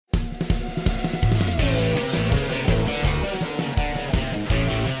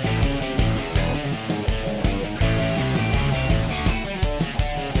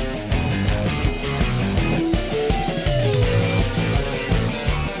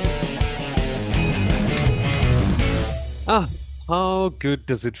Ah, how good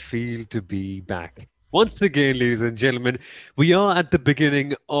does it feel to be back? Once again, ladies and gentlemen, we are at the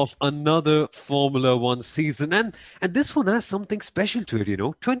beginning of another Formula One season, and this one has something special to it,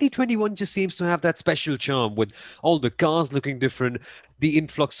 2021 just seems to have that special charm with all the cars looking different, the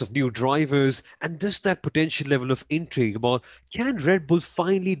influx of new drivers, and just that potential level of intrigue about can Red Bull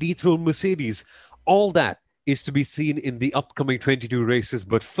finally dethrone Mercedes? All that is to be seen in the upcoming 22 races.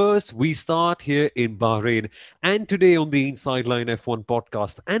 But first, we start here in Bahrain. And today on the Inside Line F1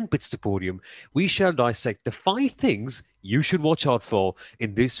 podcast and Pits to Podium, we shall dissect the 5 things you should watch out for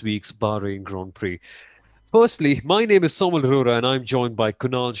in this week's Bahrain Grand Prix. Firstly, my name is Somal Arora and I'm joined by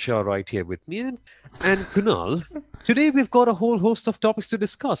Kunal Shah right here with me. And Kunal, today we've got a whole host of topics to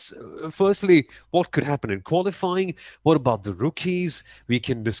discuss. Firstly, what could happen in qualifying? What about the rookies? We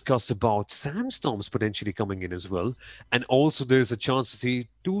can discuss about sandstorms potentially coming in as well. And also, there's a chance to see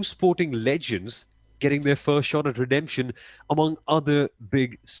two sporting legends getting their first shot at redemption, among other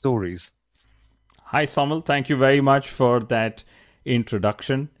big stories. Hi, Samal. Thank you very much for that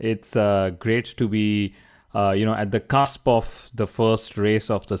introduction. It's great to be, at the cusp of the first race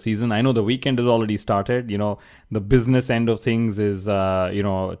of the season. I know the weekend has already started. The business end of things is,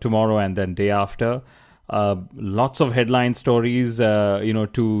 tomorrow and then day after. Lots of headline stories,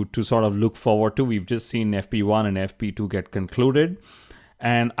 to sort of look forward to. We've just seen FP1 and FP2 get concluded.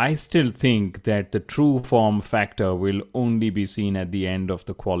 And I still think that the true form factor will only be seen at the end of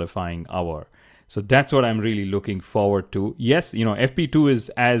the qualifying hour. So that's what I'm really looking forward to. Yes, FP2 is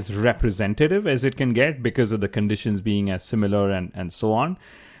as representative as it can get because of the conditions being as similar and so on.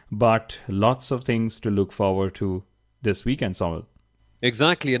 But lots of things to look forward to this weekend, Samuel.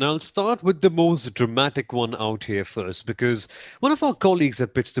 Exactly, and I'll start with the most dramatic one out here first, because one of our colleagues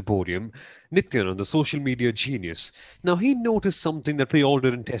at Pits to Podium, Nityan, the social media genius, now he noticed something that we all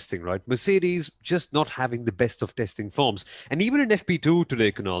did in testing, right? Mercedes just not having the best of testing forms. And even in FP2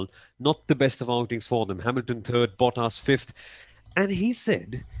 today, Kunal, not the best of outings for them. Hamilton third, Bottas fifth. And he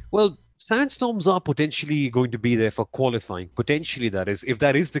said, well, sandstorms are potentially going to be there for qualifying. Potentially, that is. If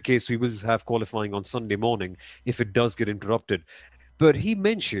that is the case, we will have qualifying on Sunday morning if it does get interrupted. But he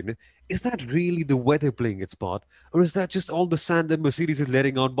mentioned, is that really the weather playing its part? Or is that just all the sand that Mercedes is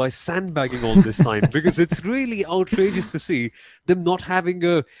letting out by sandbagging all this time? Because it's really outrageous to see them not having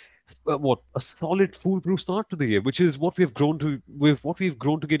a solid foolproof start to the year, which is what we've grown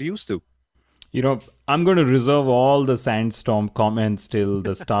to get used to. I'm going to reserve all the sandstorm comments till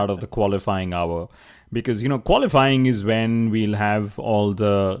the start of the qualifying hour because, qualifying is when we'll have all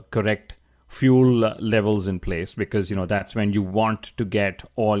the correct fuel levels in place because, that's when you want to get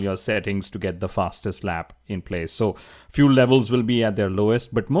all your settings to get the fastest lap in place. So, fuel levels will be at their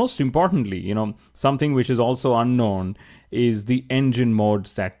lowest. But most importantly, something which is also unknown is the engine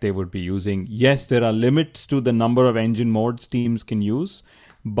modes that they would be using. Yes, there are limits to the number of engine modes teams can use,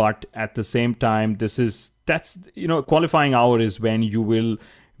 but at the same time that's qualifying hour is when you will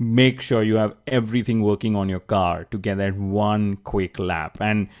make sure you have everything working on your car to get that one quick lap,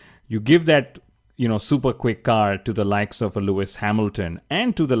 and you give that super quick car to the likes of a Lewis Hamilton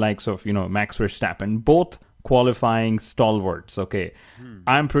and to the likes of Max Verstappen, both qualifying stalwarts. Okay,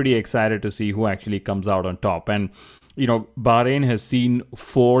 I'm pretty excited to see who actually comes out on top. And Bahrain has seen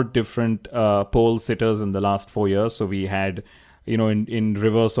 4 different pole sitters in the last 4 years. So we had in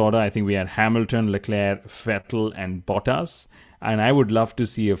reverse order, I think we had Hamilton, Leclerc, Vettel, and Bottas. And I would love to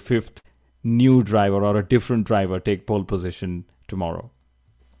see a fifth new driver or a different driver take pole position tomorrow.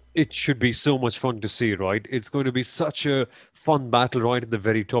 It should be so much fun to see, right? It's going to be such a fun battle right at the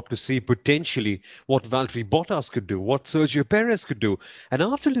very top to see potentially what Valtteri Bottas could do, what Sergio Perez could do. And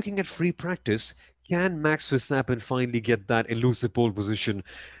after looking at free practice, can Max Verstappen finally get that elusive pole position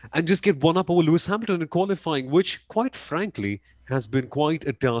and just get one up over Lewis Hamilton in qualifying, which, quite frankly, has been quite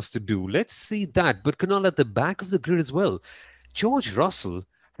a task to do? Let's see that. But Kunal, at the back of the grid as well, George Russell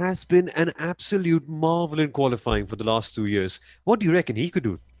has been an absolute marvel in qualifying for the last 2 years. What do you reckon he could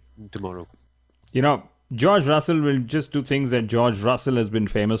do tomorrow? You know, George Russell will just do things that George Russell has been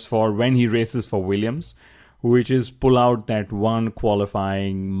famous for when he races for Williams, which is pull out that one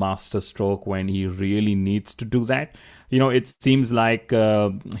qualifying master stroke when he really needs to do that. It seems like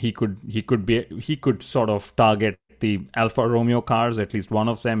he could sort of target the Alfa Romeo cars, at least one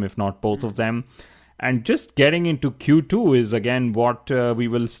of them, if not both of them. And just getting into Q2 is again what we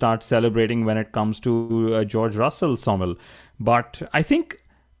will start celebrating when it comes to George Russell, Sommel. But I think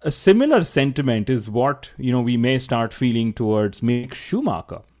a similar sentiment is what we may start feeling towards Mick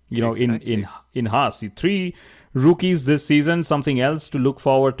Schumacher. In Exactly. in Haas, 3 rookies this season. Something else to look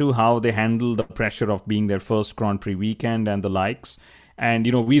forward to how they handle the pressure of being their first Grand Prix weekend and the likes. And,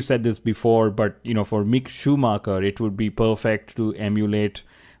 we've said this before, but, for Mick Schumacher, it would be perfect to emulate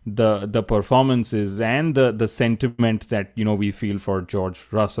the performances and the sentiment that, we feel for George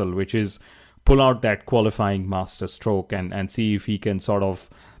Russell, which is pull out that qualifying master stroke and see if he can sort of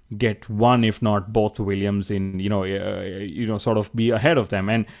get one, if not both Williams in, sort of be ahead of them.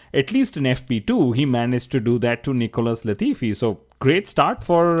 And at least in FP2, he managed to do that to Nicholas Latifi. So great start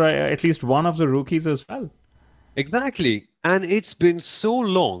for at least one of the rookies as well. Exactly. And it's been so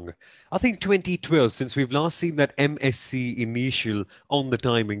long, I think 2012, since we've last seen that MSC initial on the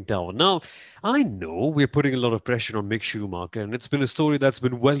timing tower. Now, I know we're putting a lot of pressure on Mick Schumacher, and it's been a story that's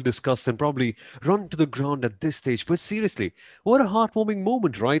been well discussed and probably run to the ground at this stage. But seriously, what a heartwarming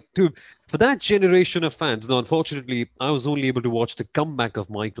moment, right? For that generation of fans. Now, unfortunately, I was only able to watch the comeback of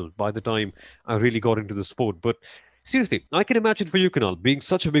Michael by the time I really got into the sport. But seriously, I can imagine for you, Kunal, being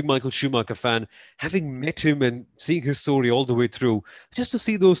such a big Michael Schumacher fan, having met him and seeing his story all the way through, just to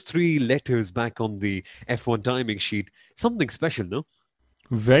see those three letters back on the F1 timing sheet, something special, no?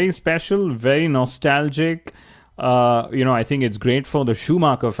 Very special, very nostalgic. I think it's great for the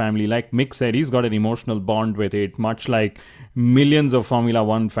Schumacher family. Like Mick said, he's got an emotional bond with it, much like millions of Formula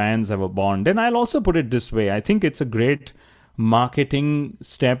One fans have a bond. And I'll also put it this way: I think it's a great marketing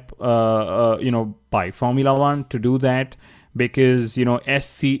step, by Formula One to do that, because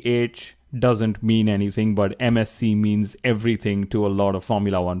SCH doesn't mean anything, but MSC means everything to a lot of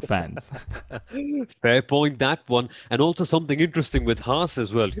Formula One fans. Fair point, that one. And also something interesting with Haas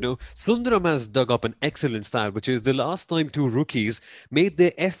as well. Sundaram has dug up an excellent stat, which is the last time two rookies made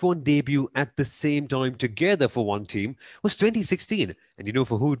their F1 debut at the same time together for one team was 2016. And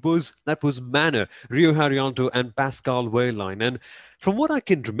for who it was? That was Manor, Rio Haryanto, and Pascal Wehrlein. And from what I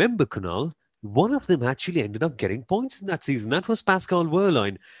can remember, Kunal, one of them actually ended up getting points in that season. That was Pascal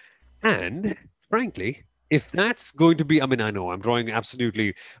Wehrlein. And frankly, if that's going to be, I mean, I know I'm drawing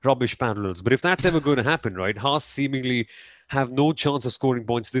absolutely rubbish parallels, but if that's ever going to happen, right, Haas seemingly have no chance of scoring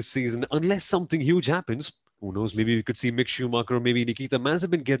points this season unless something huge happens. Who knows? Maybe we could see Mick Schumacher or maybe Nikita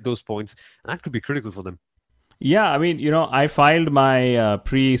Mazepin get those points. And that could be critical for them. Yeah, I mean, I filed my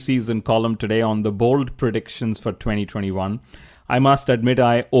pre-season column today on the bold predictions for 2021. I must admit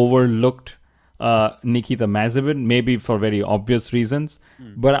I overlooked Nikita Mazepin, maybe for very obvious reasons.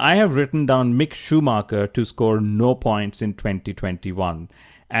 But I have written down Mick Schumacher to score no points in 2021.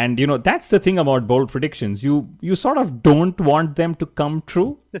 And, that's the thing about bold predictions. You sort of don't want them to come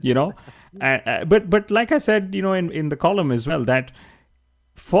true, but like I said, in the column as well, that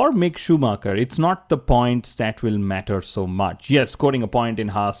for Mick Schumacher, it's not the points that will matter so much. Yes, scoring a point in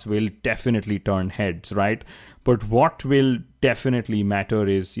Haas will definitely turn heads, right? But what will definitely matter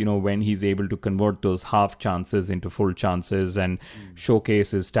is, when he's able to convert those half chances into full chances and showcase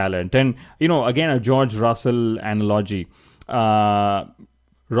his talent. And, again, a George Russell analogy.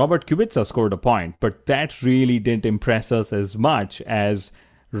 Robert Kubica scored a point, but that really didn't impress us as much as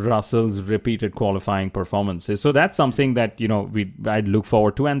Russell's repeated qualifying performances. So that's something that, I'd look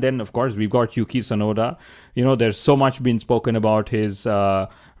forward to. And then, of course, we've got Yuki Tsunoda. There's so much been spoken about his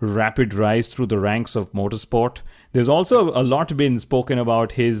rapid rise through the ranks of motorsport. There's also a lot been spoken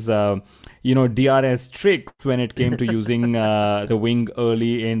about his, DRS tricks when it came to using the wing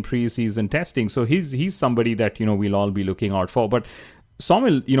early in preseason testing. So he's somebody that, we'll all be looking out for. But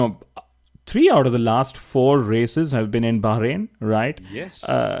Somil, 3 out of the last 4 races have been in Bahrain, right? Yes.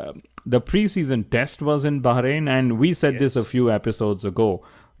 The preseason test was in Bahrain, and we said this a few episodes ago.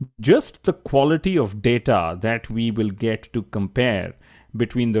 Just the quality of data that we will get to compare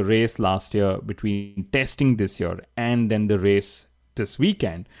between the race last year, between testing this year, and then the race this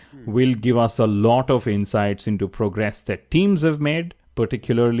weekend will give us a lot of insights into progress that teams have made,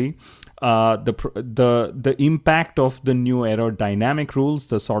 particularly the impact of the new aerodynamic rules,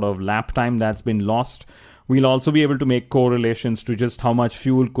 the sort of lap time that's been lost. We'll also be able to make correlations to just how much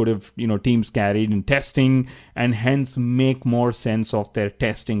fuel could have teams carried in testing, and hence make more sense of their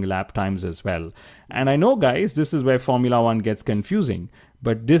testing lap times as well. And I know, guys, this is where Formula One gets confusing,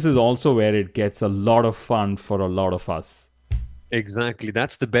 but this is also where it gets a lot of fun for a lot of us. Exactly.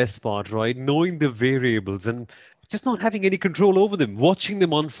 That's the best part, right? Knowing the variables and just not having any control over them. Watching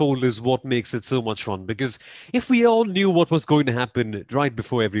them unfold is what makes it so much fun. Because if we all knew what was going to happen right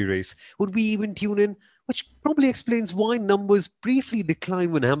before every race, would we even tune in? Which probably explains why numbers briefly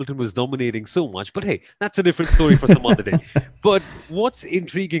declined when Hamilton was dominating so much. But hey, that's a different story for some other day. But what's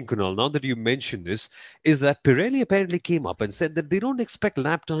intriguing, Kunal, now that you mentioned this, is that Pirelli apparently came up and said that they don't expect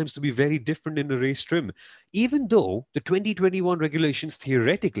lap times to be very different in a race trim, even though the 2021 regulations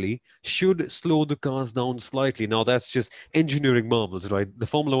theoretically should slow the cars down slightly. Now, that's just engineering marvels, right? The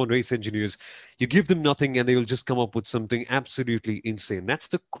Formula One race engineers, you give them nothing and they will just come up with something absolutely insane. That's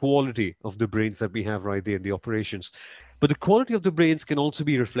the quality of the brains that we have right there in the operations. But the quality of the brains can also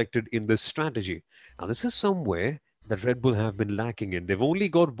be reflected in the strategy. Now, this is somewhere that Red Bull have been lacking in. They've only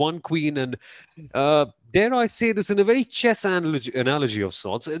got one queen, and uh, dare I say this in a very chess analogy of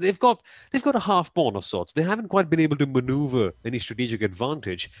sorts, they've got a half pawn of sorts. They haven't quite been able to maneuver any strategic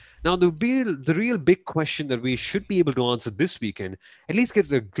advantage. Now, the real big question that we should be able to answer this weekend, at least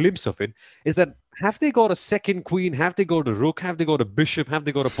get a glimpse of it, is that have they got a second queen? Have they got a rook? Have they got a bishop? Have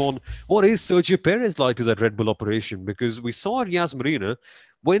they got a pawn? What is Sergio Perez like to that Red Bull operation? Because we saw at Yas Marina,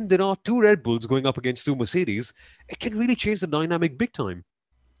 when there are two Red Bulls going up against two Mercedes, it can really change the dynamic big time.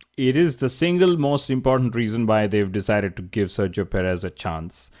 It is the single most important reason why they've decided to give Sergio Perez a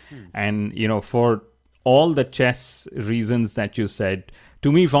chance. And, for all the chess reasons that you said,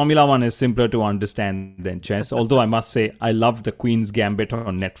 to me, Formula One is simpler to understand than chess. Although I must say, I love the Queen's Gambit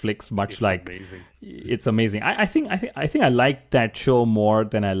on Netflix, much It's like amazing. it's amazing. I think I liked that show more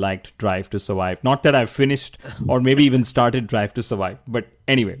than I liked Drive to Survive. Not that I've finished or maybe even started Drive to Survive, but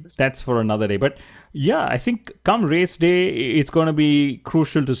anyway, that's for another day. But yeah, I think come race day, it's going to be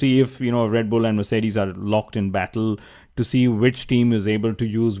crucial to see if Red Bull and Mercedes are locked in battle, to see which team is able to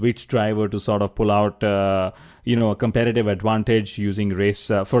use which driver to sort of pull out a competitive advantage using race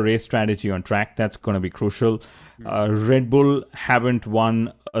strategy on track. That's going to be crucial. Red Bull haven't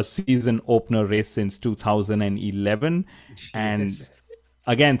won a season opener race since 2011, and Yes.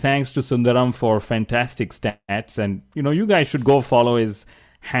 again, thanks to Sundaram for fantastic stats. And you guys should go follow his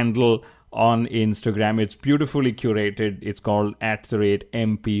handle on Instagram. It's beautifully curated. It's called at the rate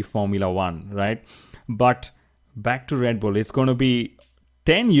MP Formula One, right? But back to Red Bull, it's going to be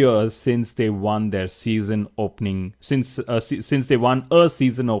 10 years since they won their season opening, since they won a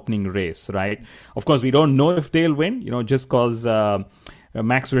season opening race, right? Of course, we don't know if they'll win, just because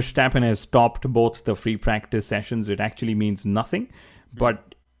Max Verstappen has stopped both the free practice sessions. It actually means nothing.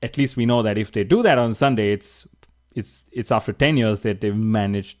 But at least we know that if they do that on Sunday, it's after 10 years that they've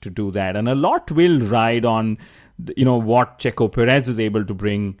managed to do that. And a lot will ride on, what Checo Perez is able to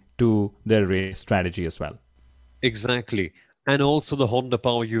bring to their race strategy as well. Exactly. And also the Honda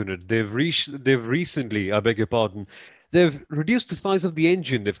Power Unit. They've recently, I beg your pardon, they've reduced the size of the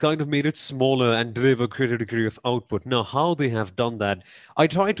engine. They've kind of made it smaller and deliver greater degree of output. Now, how they have done that, I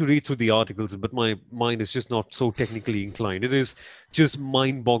tried to read through the articles, but my mind is just not so technically inclined. It is just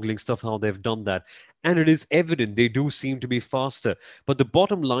mind-boggling stuff how they've done that. And it is evident they do seem to be faster. But the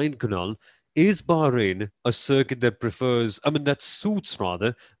bottom line, Kunal, is Bahrain a circuit that suits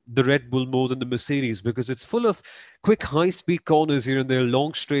rather the Red Bull more than the Mercedes because it's full of quick, high speed corners here and there,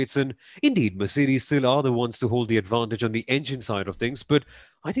 long straights. And indeed, Mercedes still are the ones to hold the advantage on the engine side of things. But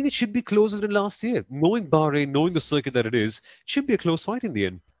I think it should be closer than last year. Knowing Bahrain, knowing the circuit that it is, it should be a close fight in the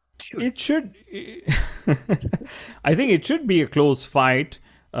end. Should. It should. I think it should be a close fight.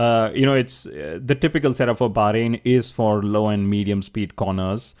 It's the typical setup for Bahrain is for low and medium speed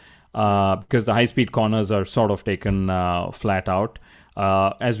corners, because the high speed corners are sort of taken flat out.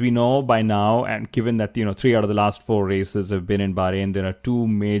 As we know by now, and given that 3 out of the last 4 races have been in Bahrain, there are 2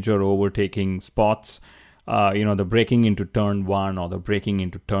 major overtaking spots. The braking into turn 1 or the braking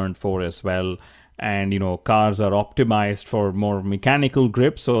into turn 4 as well. And cars are optimized for more mechanical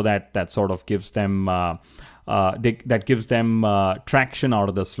grip, so that sort of gives them traction out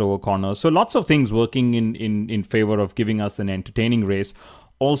of the slower corners. So lots of things working in favor of giving us an entertaining race.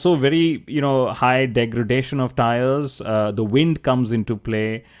 Also, very high degradation of tires. The wind comes into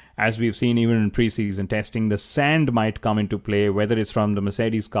play, as we've seen even in preseason testing. The sand might come into play, whether it's from the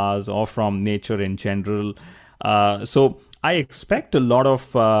Mercedes cars or from nature in general. So I expect a lot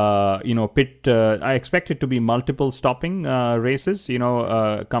of pit. I expect it to be multiple stopping races.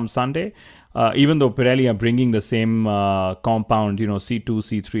 Come Sunday. Even though Pirelli are bringing the same compound, C2,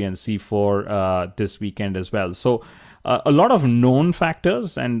 C3, and C4 this weekend as well. So a lot of known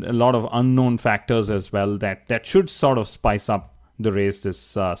factors and a lot of unknown factors as well that should sort of spice up the race this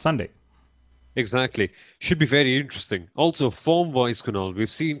Sunday. Exactly. Should be very interesting. Also, form-wise, Kunal,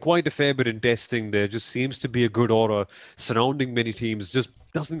 we've seen quite a fair bit in testing. There just seems to be a good aura surrounding many teams. Just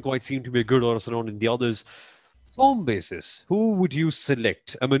doesn't quite seem to be a good aura surrounding the others. Form basis, who would you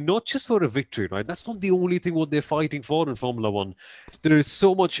select? I mean, not just for a victory, right? That's not the only thing what they're fighting for in Formula One. There is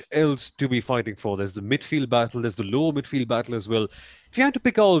so much else to be fighting for. There's the midfield battle, there's the lower midfield battle as well. If you had to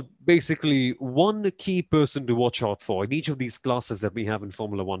pick out basically one key person to watch out for in each of these classes that we have in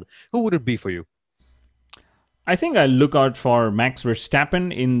Formula One, who would it be for you? I think I look out for Max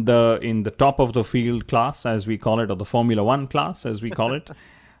Verstappen in the top of the field class, as we call it, or the Formula One class, as we call it.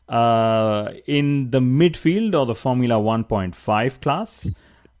 In the midfield or the Formula 1.5 class,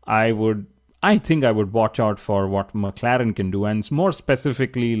 I would. I think I would watch out for what McLaren can do, and more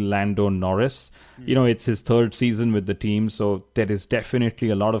specifically Lando Norris. It's his third season with the team, so there is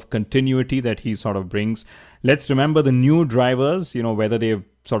definitely a lot of continuity that he sort of brings. Let's remember the new drivers. Whether they've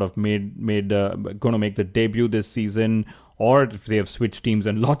sort of going to make the debut this season, or if they have switched teams,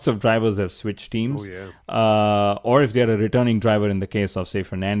 and lots of drivers have switched Oh, teams, yeah. or if they're a returning driver in the case of, say,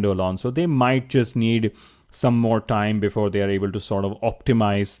 Fernando Alonso, they might just need some more time before they are able to sort of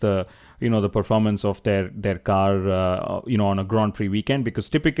optimize the performance of their car on a Grand Prix weekend, because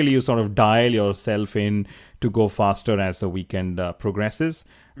typically you sort of dial yourself in to go faster as the weekend progresses,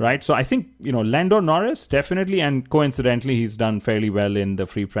 right? So I think Lando Norris definitely, and coincidentally he's done fairly well in the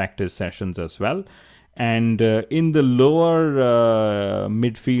free practice sessions as well. And in the lower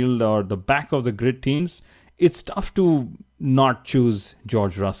midfield or the back of the grid teams, it's tough to not choose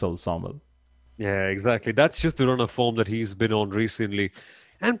George Russell, Sommel. Yeah, exactly. That's just the run of form that he's been on recently.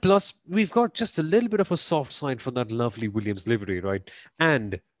 And plus, we've got just a little bit of a soft side for that lovely Williams livery, right?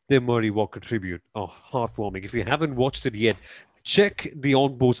 And the Murray Walker tribute. Oh, heartwarming. If you haven't watched it yet, check the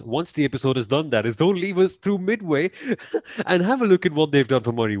onboards once the episode is done. That is, don't leave us through midway and have a look at what they've done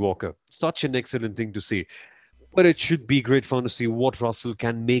for Murray Walker. Such an excellent thing to see. But it should be great fun to see what Russell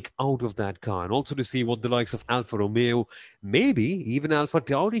can make out of that car, and also to see what the likes of Alfa Romeo, maybe even Alfa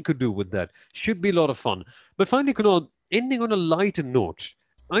Tauri could do with that. Should be a lot of fun. But finally, Kunal, ending on a lighter note,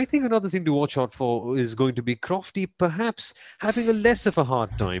 I think another thing to watch out for is going to be Crofty perhaps having a less of a hard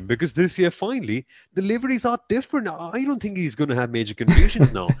time, because this year, finally, the liveries are different. I don't think he's going to have major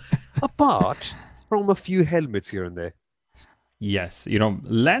confusions now, apart from a few helmets here and there. Yes,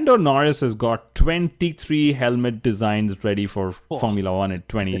 Lando Norris has got 23 helmet designs ready for Oh, Formula One in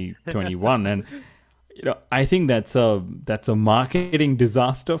 2021, and I think that's a marketing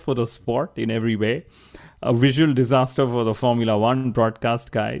disaster for the sport in every way, a visual disaster for the Formula One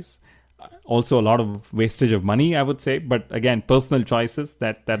broadcast guys. Also, a lot of wastage of money, I would say. But again, personal choices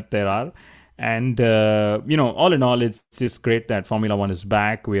that there are. And, all in all, it's just great that Formula One is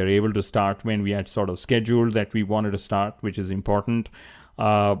back. We are able to start when we had sort of scheduled that we wanted to start, which is important.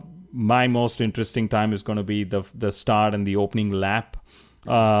 My most interesting time is going to be the start and the opening lap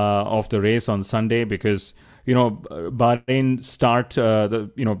of the race on Sunday, because Bahrain start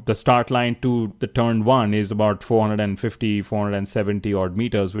the start line to the turn one is about 450, 470 odd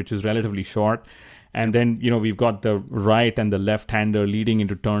meters, which is relatively short. And then we've got the right and the left hander leading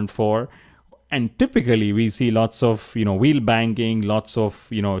into turn four. And typically we see lots of wheel banging, lots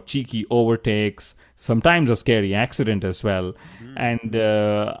of cheeky overtakes, sometimes a scary accident as well. And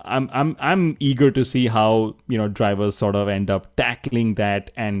I'm eager to see how drivers sort of end up tackling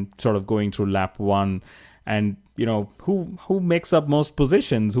that and sort of going through lap one, and who makes up most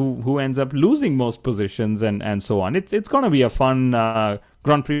positions, who ends up losing most positions, and so on. It's going to be a fun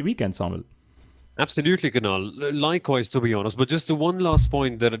Grand Prix weekend, Samuel. absolutely, Kunal. Likewise, to be honest. But just the one last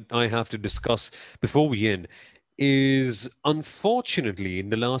point that I have to discuss before we end is, unfortunately, in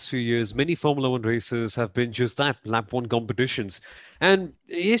the last few years, many Formula One races have been just that, lap one competitions. And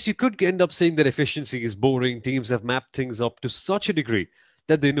yes, you could end up saying that efficiency is boring. Teams have mapped things up to such a degree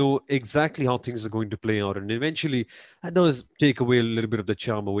that they know exactly how things are going to play out. And eventually, that does take away a little bit of the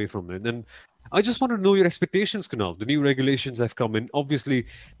charm away from it. And I just want to know your expectations, Kunal. The new regulations have come in, obviously,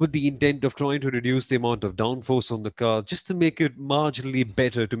 with the intent of trying to reduce the amount of downforce on the car, just to make it marginally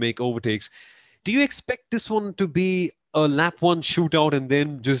better to make overtakes. Do you expect this one to be a lap one shootout and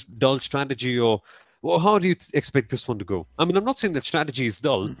then just dull strategy, or how do you expect this one to go? I mean, I'm not saying that strategy is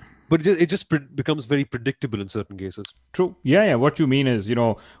dull, but it just becomes very predictable in certain cases. True. Yeah, yeah. What you mean is,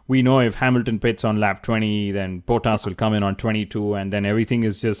 we know if Hamilton pits on lap 20, then Bottas will come in on 22, and then everything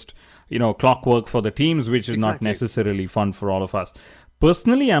is just, clockwork for the teams, which is not Exactly. necessarily fun for all of us.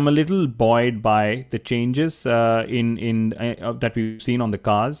 Personally, I'm a little buoyed by the changes in that we've seen on the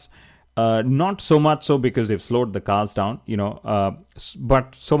cars. Not so much so because they've slowed the cars down,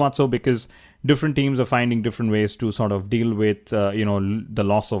 but so much so because different teams are finding different ways to sort of deal with, the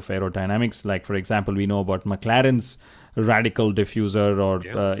loss of aerodynamics. Like, for example, we know about McLaren's radical diffuser, or,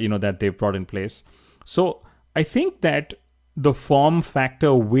 Yeah. that they've brought in place. So I think that the form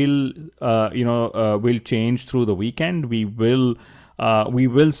factor will will change through the weekend. We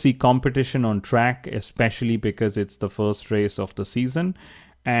will see competition on track, especially because it's the first race of the season.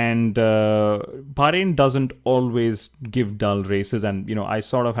 And Bahrain doesn't always give dull races, and I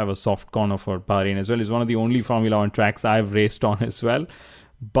sort of have a soft corner for Bahrain as well. It's one of the only Formula One tracks I've raced on as well.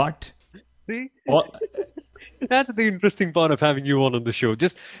 But See? all, That's the interesting part of having you on the show.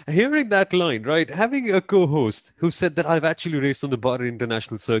 Just hearing that line, right? Having a co-host who said that I've actually raced on the Bahrain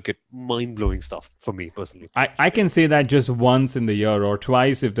International Circuit, mind-blowing stuff for me personally. I can say that just once in the year or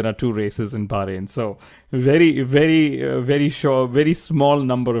twice if there are two races in Bahrain. So very, very, very short, very small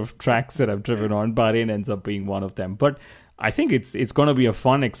number of tracks that I've driven on. Bahrain ends up being one of them. But I think it's going to be a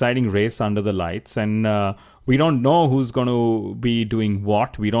fun, exciting race under the lights. And we don't know who's going to be doing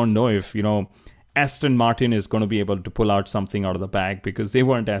what. We don't know if, Aston Martin is going to be able to pull out something out of the bag because they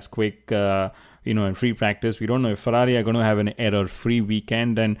weren't as quick, in free practice. We don't know if Ferrari are going to have an error-free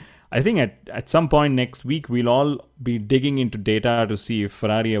weekend. And I think at some point next week, we'll all be digging into data to see if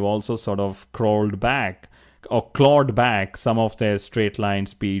Ferrari have also sort of crawled back or clawed back some of their straight line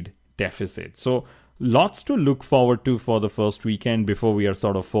speed deficit. So lots to look forward to for the first weekend before we are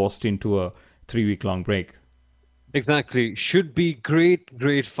sort of forced into a 3-week long break. Exactly. Should be great,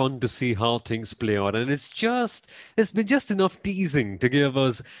 great fun to see how things play out. And it's been just enough teasing to give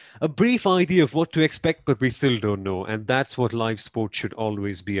us a brief idea of what to expect, but we still don't know. And that's what live sports should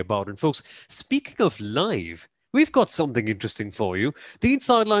always be about. And folks, speaking of live, we've got something interesting for you. The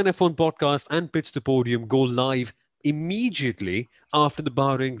Inside Line F1 podcast and Pitch to Podium go live immediately after the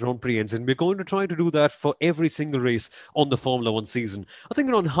Bahrain Grand Prix ends. And we're going to try to do that for every single race on the Formula One season. I think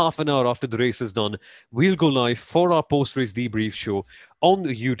around half an hour after the race is done, we'll go live for our post-race debrief show on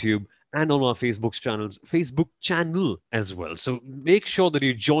YouTube and on our Facebook channel as well. So make sure that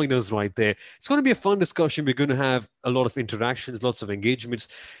you join us right there. It's going to be a fun discussion. We're going to have a lot of interactions, lots of engagements.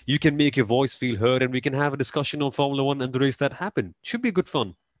 You can make your voice feel heard, and we can have a discussion on Formula One and the race that happened. Should be good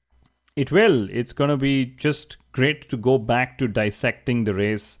fun. It will. It's going to be just great to go back to dissecting the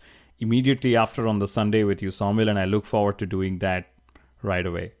race immediately after on the Sunday with you, Somil, and I look forward to doing that right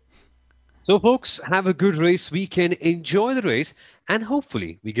away. So, folks, have a good race weekend. Enjoy the race, and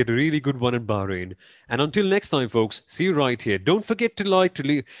hopefully we get a really good one in Bahrain. And until next time, folks, see you right here. Don't forget to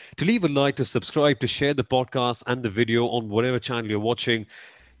leave a like, to subscribe, to share the podcast and the video on whatever channel you're watching,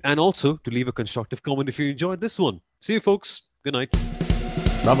 and also to leave a constructive comment if you enjoyed this one. See you, folks. Good night.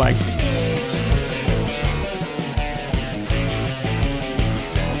 Bye-bye.